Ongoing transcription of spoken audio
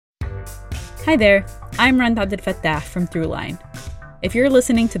Hi there, I'm Randa Abdel-Fattah from Throughline. If you're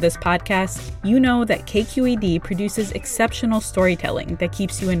listening to this podcast, you know that KQED produces exceptional storytelling that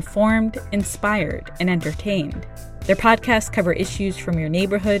keeps you informed, inspired, and entertained. Their podcasts cover issues from your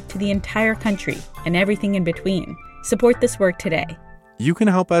neighborhood to the entire country and everything in between. Support this work today. You can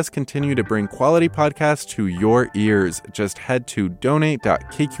help us continue to bring quality podcasts to your ears. Just head to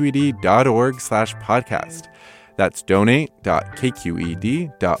donate.kqed.org/podcast. That's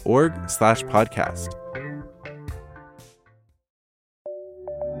donate.kqed.org/podcast.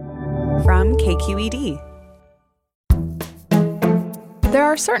 From KQED. There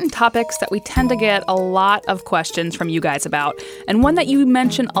are certain topics that we tend to get a lot of questions from you guys about, and one that you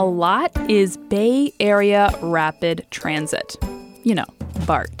mention a lot is Bay Area Rapid Transit. You know,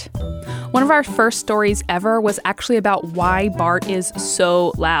 BART. One of our first stories ever was actually about why BART is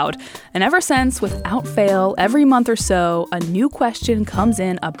so loud. And ever since, without fail, every month or so, a new question comes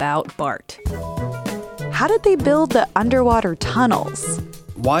in about BART. How did they build the underwater tunnels?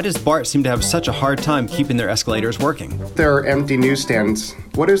 Why does BART seem to have such a hard time keeping their escalators working? There are empty newsstands.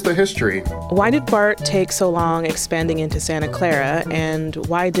 What is the history? Why did BART take so long expanding into Santa Clara, and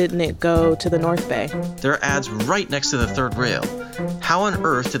why didn't it go to the North Bay? There are ads right next to the third rail. How on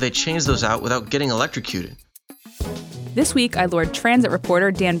earth did they change those out without getting electrocuted? This week, I lured transit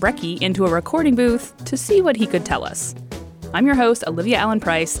reporter Dan Brecky into a recording booth to see what he could tell us. I'm your host, Olivia Allen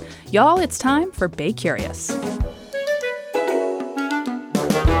Price. Y'all, it's time for Bay Curious.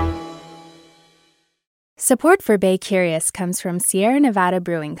 Support for Bay Curious comes from Sierra Nevada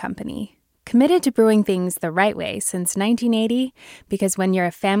Brewing Company, committed to brewing things the right way since 1980, because when you're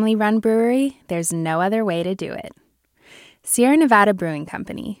a family-run brewery, there's no other way to do it. Sierra Nevada Brewing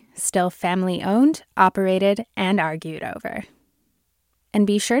Company, still family-owned, operated, and argued over. And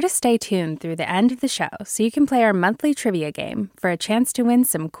be sure to stay tuned through the end of the show so you can play our monthly trivia game for a chance to win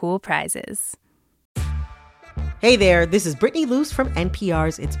some cool prizes. Hey there, this is Brittany Luce from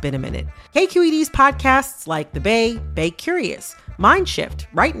NPR's It's Been a Minute. KQED's podcasts like The Bay, Bay Curious, Mind Shift,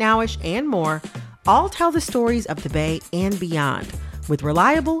 Right Nowish, and more all tell the stories of the Bay and beyond with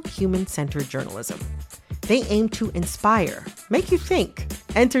reliable, human-centered journalism. They aim to inspire, make you think,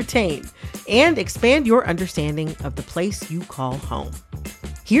 entertain, and expand your understanding of the place you call home.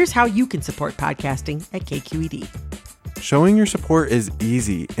 Here's how you can support podcasting at KQED. Showing your support is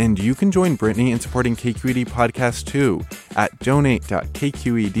easy, and you can join Brittany in supporting KQED Podcast too at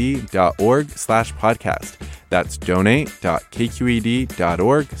donate.kqed.org/podcast. That's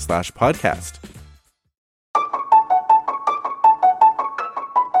donate.kqed.org/podcast.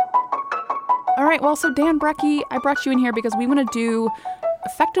 All right, well, so Dan Brecky, I brought you in here because we want to do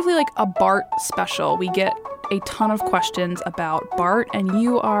effectively like a BART special. We get a ton of questions about BART, and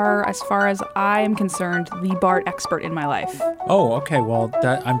you are, as far as I am concerned, the BART expert in my life. Oh, okay. Well,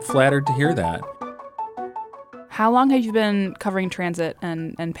 I'm flattered to hear that. How long have you been covering transit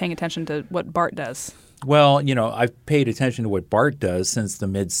and paying attention to what BART does? Well, you know, I've paid attention to what BART does since the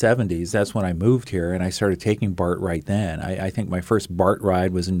mid-'70s. That's when I moved here, and I started taking BART right then. I think my first BART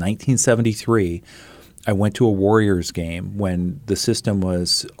ride was in 1973. I went to a Warriors game when the system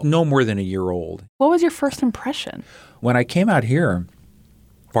was no more than a year old. What was your first impression? When I came out here,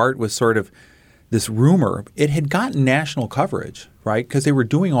 BART was sort of this rumor. It had gotten national coverage, right, because they were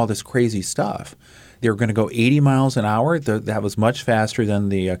doing all this crazy stuff. They were going to go 80 miles an hour. That was much faster than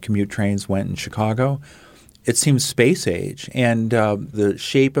the commute trains went in Chicago. It seemed space age. And the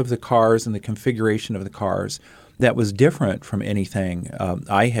shape of the cars and the configuration of the cars, that was different from anything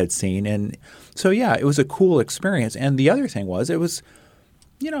I had seen. And so, yeah, it was a cool experience. And the other thing was it was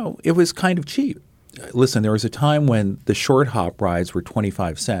kind of cheap. Listen, there was a time when the short hop rides were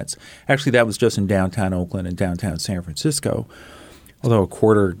 25 cents. Actually, that was just in downtown Oakland and downtown San Francisco, although a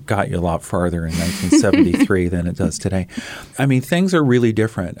quarter got you a lot farther in 1973 than it does today. I mean, things are really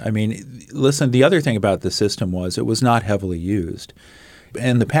different. I mean, listen, the other thing about the system was it was not heavily used.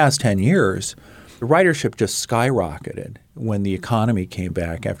 In the past 10 years, the ridership just skyrocketed when the economy came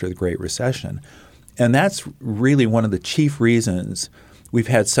back after the Great Recession. And that's really one of the chief reasons we've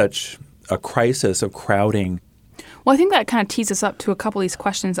had such a crisis of crowding. Well, I think that kind of tees us up to a couple of these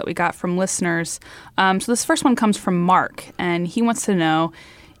questions that we got from listeners. So this first one comes from Mark, and he wants to know,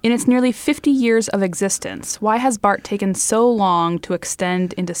 in its nearly 50 years of existence, why has BART taken so long to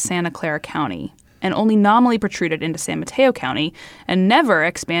extend into Santa Clara County and only nominally protruded into San Mateo County and never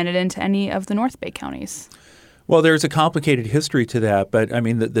expanded into any of the North Bay counties? Well, there's a complicated history to that, but I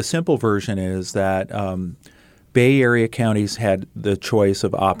mean, the simple version is that Bay Area counties had the choice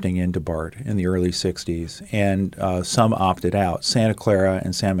of opting into BART in the early 60s, and some opted out. Santa Clara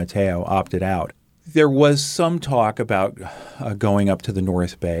and San Mateo opted out. There was some talk about going up to the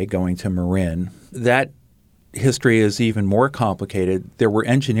North Bay, going to Marin. That history is even more complicated. There were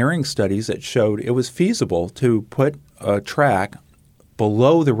engineering studies that showed it was feasible to put a track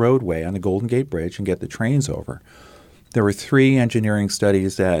below the roadway on the Golden Gate Bridge and get the trains over. There were 3 engineering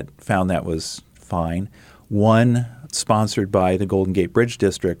studies that found that was fine. One, sponsored by the Golden Gate Bridge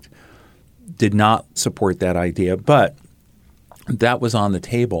District, did not support that idea, but that was on the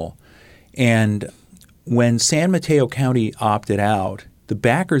table. And when San Mateo County opted out, the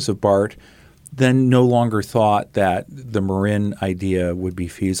backers of BART then no longer thought that the Marin idea would be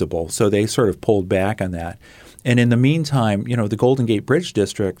feasible. So they sort of pulled back on that. And in the meantime, the Golden Gate Bridge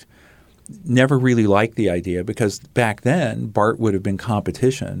District never really liked the idea because back then BART would have been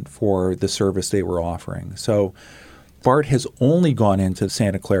competition for the service they were offering. So BART has only gone into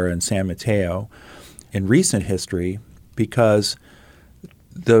Santa Clara and San Mateo in recent history because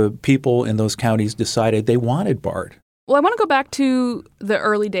the people in those counties decided they wanted BART. Well, I want to go back to the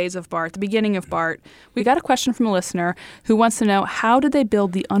early days of BART, the beginning of BART. We got a question from a listener who wants to know, how did they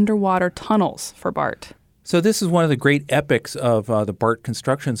build the underwater tunnels for BART? So this is one of the great epics of the BART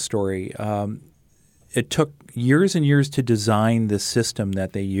construction story. It took years and years to design the system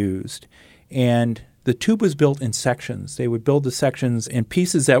that they used. And the tube was built in sections. They would build the sections in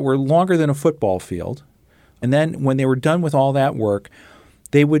pieces that were longer than a football field. And then when they were done with all that work,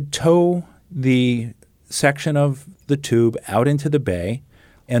 they would tow the section of the tube out into the bay,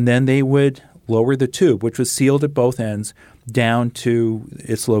 and then they would lower the tube, which was sealed at both ends, down to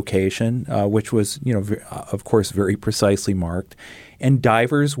its location, which was, of course, very precisely marked. And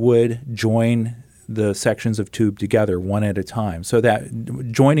divers would join the sections of tube together one at a time. So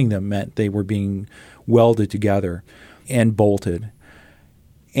that joining them meant they were being welded together and bolted.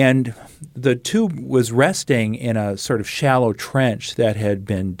 And the tube was resting in a sort of shallow trench that had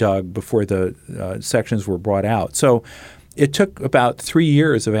been dug before the sections were brought out. So it took about 3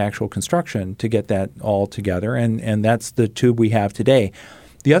 years of actual construction to get that all together, and that's the tube we have today.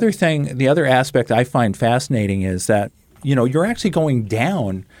 The other aspect I find fascinating is that, you're actually going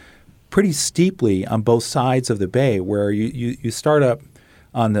down pretty steeply on both sides of the bay, where you start up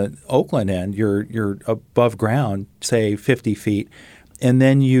on the Oakland end, you're above ground, say 50 feet, and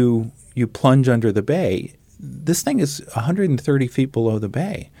then you plunge under the bay. This thing is 130 feet below the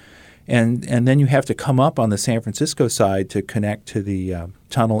bay. And then you have to come up on the San Francisco side to connect to the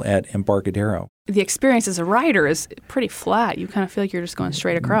tunnel at Embarcadero. The experience as a rider is pretty flat. You kind of feel like you're just going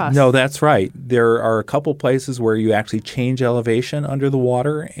straight across. No, that's right. There are a couple places where you actually change elevation under the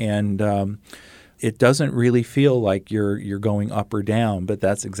water, and it doesn't really feel like you're going up or down, but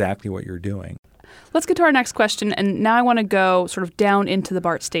that's exactly what you're doing. Let's get to our next question, and now I want to go sort of down into the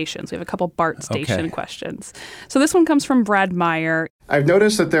BART stations. We have a couple BART station questions. So this one comes from Brad Meyer. I've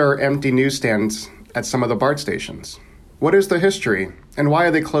noticed that there are empty newsstands at some of the BART stations. What is the history, and why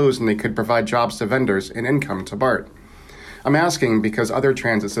are they closed when they could provide jobs to vendors and income to BART? I'm asking because other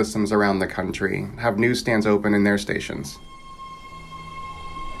transit systems around the country have newsstands open in their stations.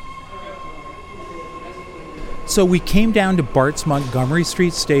 So we came down to BART's Montgomery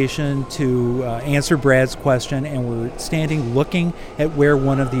Street station to answer Brad's question, and we're standing looking at where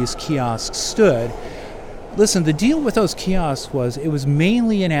one of these kiosks stood. Listen, the deal with those kiosks was it was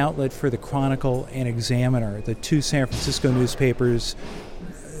mainly an outlet for the Chronicle and Examiner, the 2 San Francisco newspapers.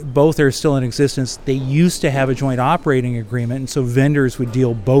 Both are still in existence. They used to have a joint operating agreement, and so vendors would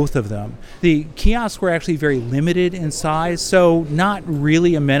deal both of them. The kiosks were actually very limited in size, so not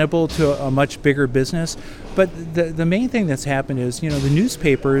really amenable to a much bigger business. But the main thing that's happened is, the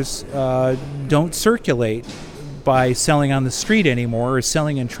newspapers don't circulate by selling on the street anymore or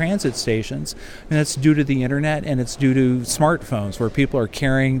selling in transit stations. And that's due to the internet, and it's due to smartphones, where people are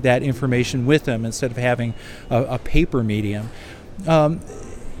carrying that information with them instead of having a paper medium.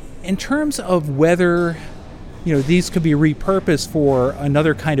 In terms of whether, these could be repurposed for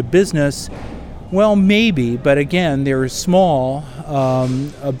another kind of business, well, maybe, but again, they're small,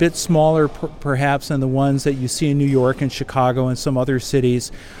 a bit smaller perhaps than the ones that you see in New York and Chicago and some other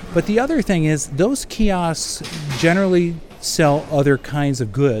cities. But the other thing is those kiosks generally sell other kinds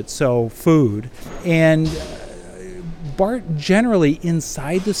of goods, so food. And BART generally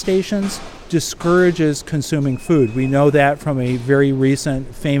inside the stations discourages consuming food. We know that from a very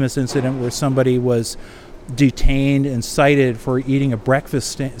recent famous incident where somebody was detained and cited for eating a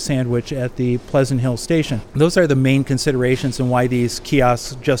breakfast sandwich at the Pleasant Hill station. Those are the main considerations and why these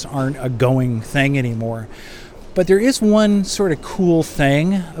kiosks just aren't a going thing anymore. But there is one sort of cool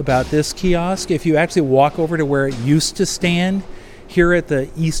thing about this kiosk. If you actually walk over to where it used to stand, Here at the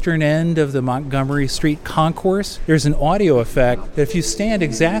eastern end of the Montgomery Street concourse, there's an audio effect that if you stand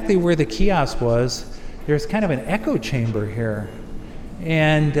exactly where the kiosk was, there's kind of an echo chamber here.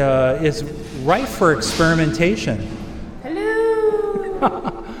 And it's ripe for experimentation.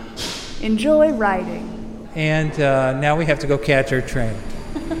 Hello! Enjoy riding. And now we have to go catch our train.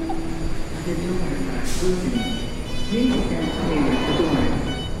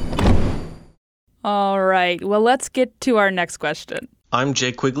 All right, well, let's get to our next question. I'm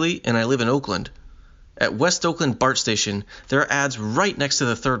Jay Quigley, and I live in Oakland. At West Oakland BART station, there are ads right next to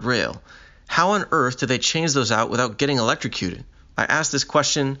the third rail. How on earth do they change those out without getting electrocuted? I ask this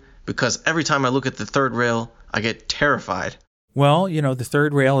question because every time I look at the third rail, I get terrified. Well, the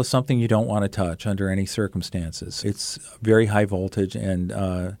third rail is something you don't want to touch under any circumstances. It's very high voltage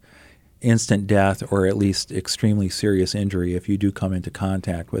and instant death, or at least extremely serious injury if you do come into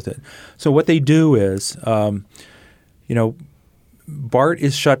contact with it. So what they do is, BART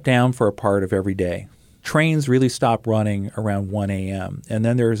is shut down for a part of every day. Trains really stop running around 1 a.m., and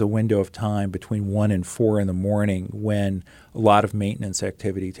then there is a window of time between 1 and 4 in the morning when a lot of maintenance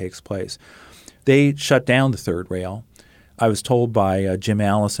activity takes place. They shut down the third rail. I was told by Jim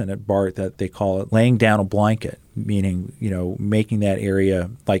Allison at BART that they call it laying down a blanket, meaning, making that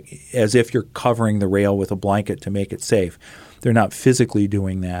area like as if you're covering the rail with a blanket to make it safe. They're not physically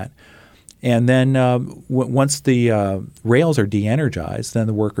doing that. And then once the rails are de-energized, then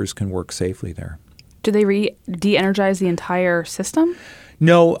the workers can work safely there. Do they de-energize the entire system?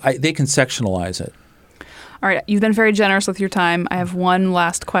 No, they can sectionalize it. All right, you've been very generous with your time. I have one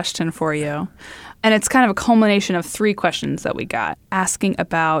last question for you. And it's kind of a culmination of 3 questions that we got, asking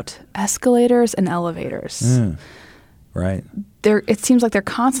about escalators and elevators. Right. It seems like they're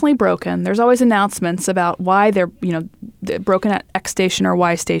constantly broken. There's always announcements about why they're broken at X station or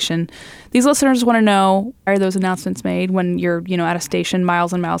Y station. These listeners want to know, are those announcements made when you're, at a station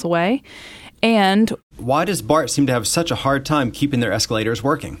miles and miles away? And why does BART seem to have such a hard time keeping their escalators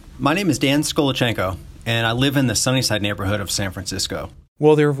working? My name is Dan Skolichenko, and I live in the Sunnyside neighborhood of San Francisco.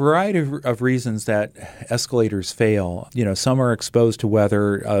 Well, there are a variety of reasons that escalators fail. Some are exposed to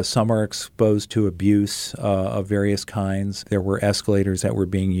weather, some are exposed to abuse of various kinds. There were escalators that were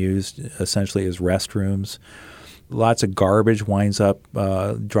being used essentially as restrooms. Lots of garbage winds up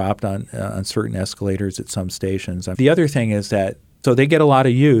dropped on certain escalators at some stations. The other thing is that, so they get a lot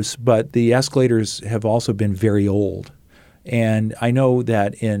of use, but the escalators have also been very old. And I know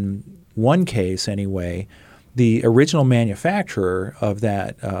that in one case anyway, the original manufacturer of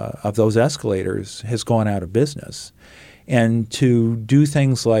those escalators has gone out of business. And to do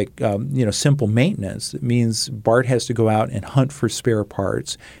things like simple maintenance, it means BART has to go out and hunt for spare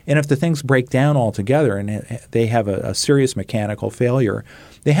parts. And if the things break down altogether and they have a serious mechanical failure,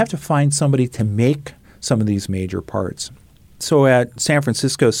 they have to find somebody to make some of these major parts. So at San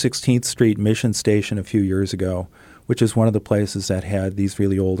Francisco's 16th Street Mission Station a few years ago, which is one of the places that had these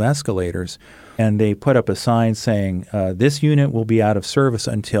really old escalators, and they put up a sign saying, this unit will be out of service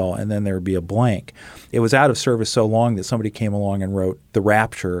until, and then there would be a blank. It was out of service so long that somebody came along and wrote The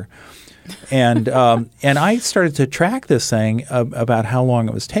Rapture. And I started to track this thing about how long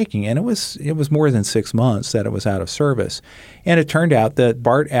it was taking, and it was more than 6 months that it was out of service. And it turned out that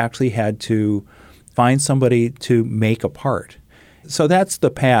BART actually had to find somebody to make a part. So that's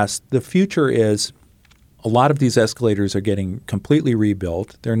the past. The future is a lot of these escalators are getting completely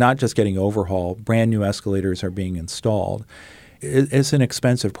rebuilt. They're not just getting overhauled. Brand new escalators are being installed. It's an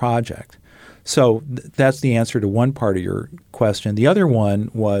expensive project. So that's the answer to one part of your question. The other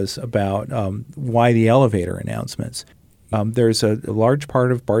one was about why the elevator announcements. There's a large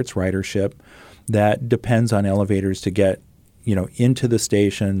part of BART's ridership that depends on elevators to get into the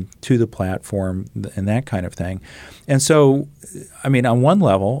station, to the platform, and that kind of thing. And so, on one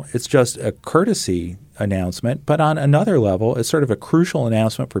level, it's just a courtesy announcement, but on another level, it's sort of a crucial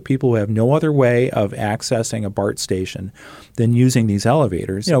announcement for people who have no other way of accessing a BART station than using these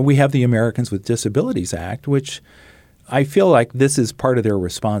elevators. We have the Americans with Disabilities Act, which I feel like this is part of their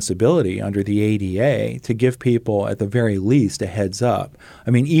responsibility under the ADA to give people at the very least a heads up.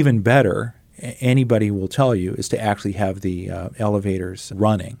 Even better, anybody will tell you, is to actually have the elevators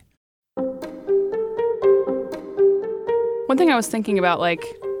running. One thing I was thinking about,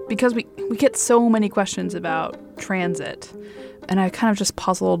 because we get so many questions about transit, and I kind of just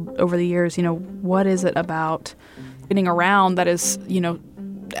puzzled over the years, what is it about getting around that is,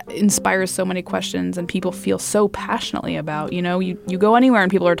 inspires so many questions and people feel so passionately about, you go anywhere and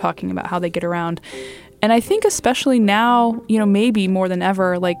people are talking about how they get around. And I think especially now, maybe more than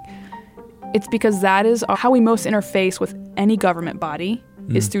ever, it's because that is how we most interface with any government body,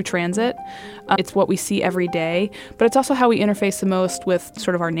 is through transit. It's what we see every day, but it's also how we interface the most with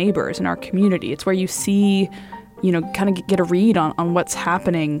sort of our neighbors and our community. It's where you see, kind of get a read on what's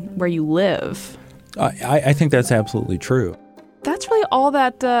happening where you live. I think that's absolutely true. That's really all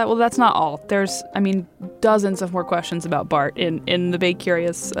that, that's not all. There's, dozens of more questions about BART in the Bay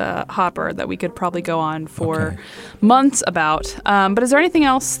Curious hopper that we could probably go on for months about. But is there anything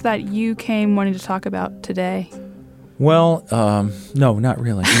else that you came wanting to talk about today? Well, no, not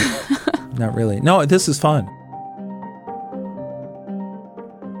really. Not really. No, this is fun.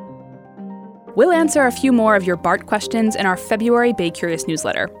 We'll answer a few more of your BART questions in our February Bay Curious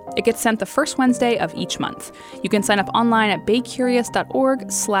newsletter. It gets sent the first Wednesday of each month. You can sign up online at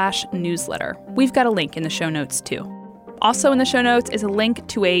baycurious.org/newsletter. We've got a link in the show notes, too. Also in the show notes is a link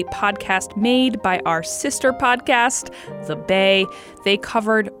to a podcast made by our sister podcast, The Bay. They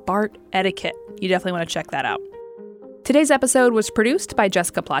covered BART etiquette. You definitely want to check that out. Today's episode was produced by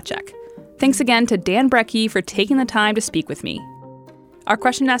Jessica Plachek. Thanks again to Dan Brecky for taking the time to speak with me. Our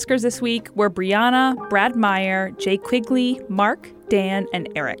question askers this week were Brianna, Brad Meyer, Jay Quigley, Mark, Dan, and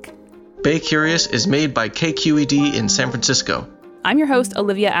Eric. Bay Curious is made by KQED in San Francisco. I'm your host,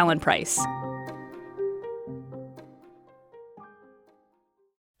 Olivia Allen Price.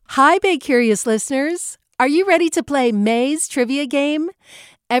 Hi, Bay Curious listeners. Are you ready to play May's trivia game?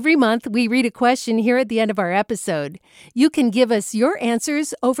 Every month, we read a question here at the end of our episode. You can give us your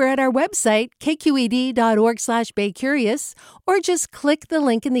answers over at our website, kqed.org/baycurious, or just click the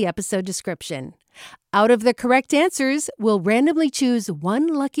link in the episode description. Out of the correct answers, we'll randomly choose one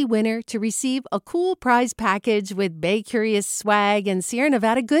lucky winner to receive a cool prize package with Bay Curious swag and Sierra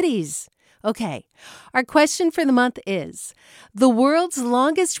Nevada goodies. Okay, our question for the month is, the world's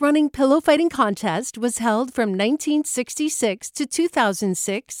longest-running pillow fighting contest was held from 1966 to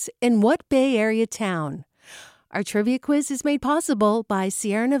 2006 in what Bay Area town? Our trivia quiz is made possible by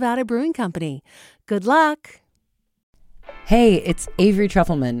Sierra Nevada Brewing Company. Good luck! Hey, it's Avery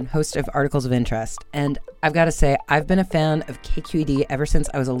Trufelman, host of Articles of Interest, and I've got to say, I've been a fan of KQED ever since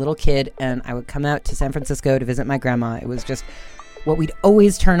I was a little kid, and I would come out to San Francisco to visit my grandma. It was just what we'd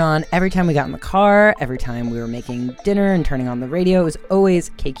always turn on every time we got in the car, every time we were making dinner and turning on the radio. It was always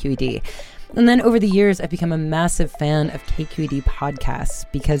KQED. And then over the years, I've become a massive fan of KQED podcasts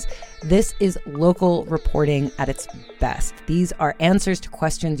because this is local reporting at its best. These are answers to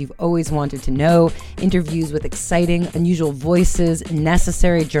questions you've always wanted to know, interviews with exciting, unusual voices,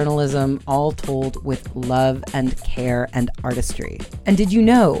 necessary journalism, all told with love and care and artistry. And did you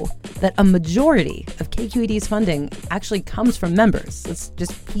know that a majority of KQED's funding actually comes from members? It's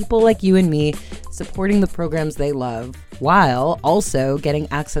just people like you and me supporting the programs they love, while also getting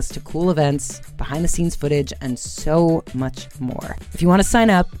access to cool events, behind-the-scenes footage, and so much more. If you want to sign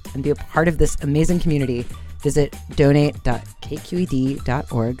up and be a part of this amazing community, visit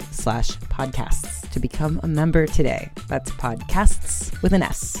donate.kqed.org/podcasts to become a member today. That's podcasts with an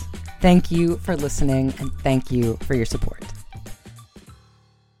S. Thank you for listening, and thank you for your support.